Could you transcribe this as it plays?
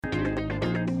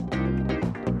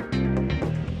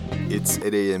It's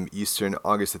 8 a.m. Eastern,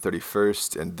 August the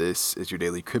 31st, and this is your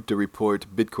daily crypto report.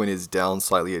 Bitcoin is down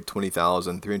slightly at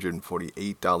 $20,348.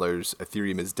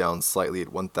 Ethereum is down slightly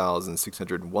at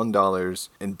 $1,601,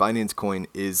 and Binance Coin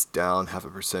is down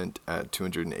 0.5% at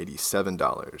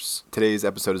 $287. Today's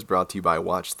episode is brought to you by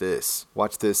Watch This.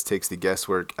 Watch This takes the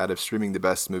guesswork out of streaming the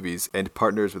best movies and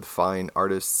partners with fine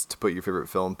artists to put your favorite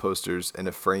film posters in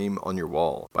a frame on your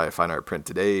wall. Buy a fine art print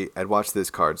today at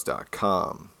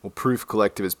watchthiscards.com. Well, Proof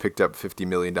Collective has picked up $50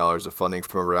 million of funding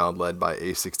from a round led by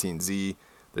A16Z.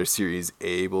 Their Series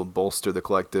A will bolster the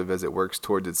collective as it works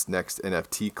towards its next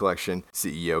NFT collection.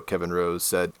 CEO Kevin Rose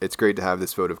said, "It's great to have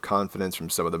this vote of confidence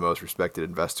from some of the most respected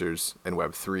investors in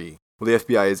Web3." Well, the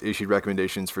FBI has issued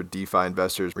recommendations for DeFi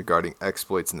investors regarding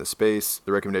exploits in the space.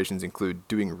 The recommendations include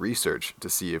doing research to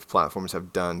see if platforms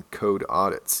have done code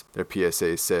audits. Their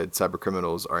PSA said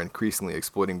cybercriminals are increasingly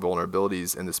exploiting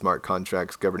vulnerabilities in the smart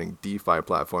contracts governing DeFi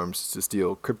platforms to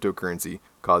steal cryptocurrency,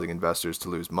 causing investors to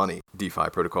lose money.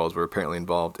 DeFi protocols were apparently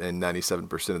involved in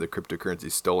 97% of the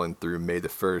cryptocurrency stolen through May the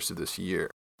 1st of this year.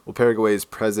 Well, Paraguay's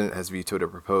president has vetoed a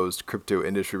proposed crypto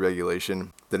industry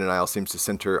regulation. The denial seems to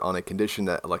center on a condition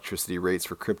that electricity rates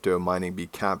for crypto mining be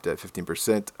capped at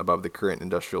 15% above the current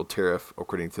industrial tariff,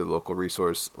 according to the local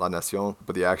resource La Nación.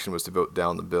 But the action was to vote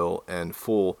down the bill in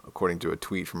full, according to a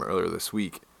tweet from earlier this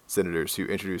week. Senators who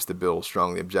introduced the bill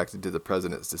strongly objected to the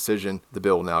president's decision. The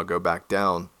bill will now go back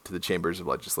down to the chambers of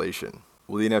legislation.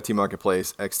 Well, the NFT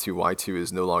marketplace X2Y2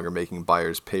 is no longer making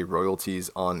buyers pay royalties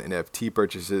on NFT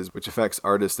purchases, which affects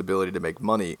artists' ability to make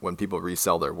money when people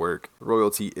resell their work. The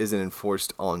royalty isn't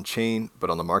enforced on-chain, but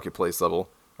on the marketplace level,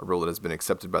 a rule that has been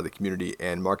accepted by the community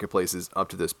and marketplaces up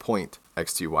to this point.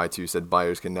 X2Y2 said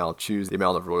buyers can now choose the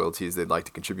amount of royalties they'd like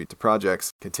to contribute to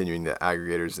projects, continuing that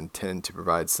aggregators intend to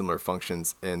provide similar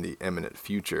functions in the imminent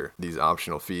future. These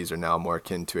optional fees are now more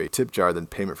akin to a tip jar than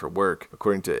payment for work.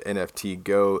 According to NFT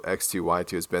Go,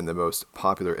 X2Y2 has been the most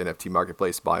popular NFT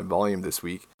marketplace by volume this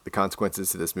week. The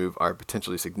consequences to this move are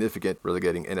potentially significant,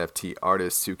 relegating NFT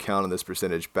artists who count on this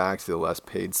percentage back to the less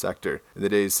paid sector. In the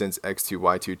days since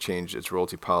X2Y2 changed its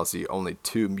royalty policy, only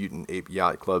 2 Mutant Ape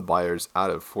Yacht Club buyers out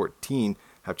of 14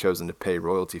 have chosen to pay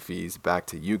royalty fees back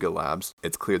to Yuga Labs.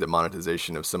 It's clear that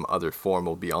monetization of some other form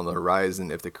will be on the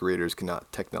horizon if the creators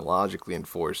cannot technologically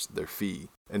enforce their fee.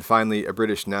 And finally, a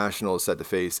British national is set to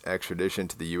face extradition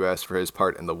to the U.S. for his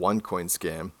part in the OneCoin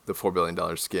scam. The $4 billion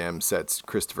scam sets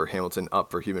Christopher Hamilton up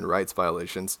for human rights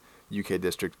violations. UK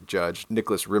District Judge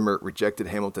Nicholas Rimmer rejected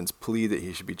Hamilton's plea that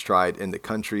he should be tried in the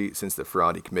country since the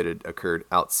fraud he committed occurred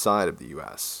outside of the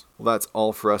U.S. Well, that's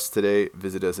all for us today.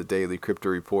 Visit us at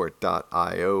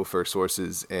dailycryptoreport.io for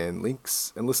sources and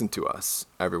links, and listen to us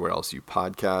everywhere else you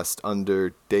podcast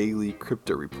under Daily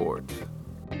Crypto Report.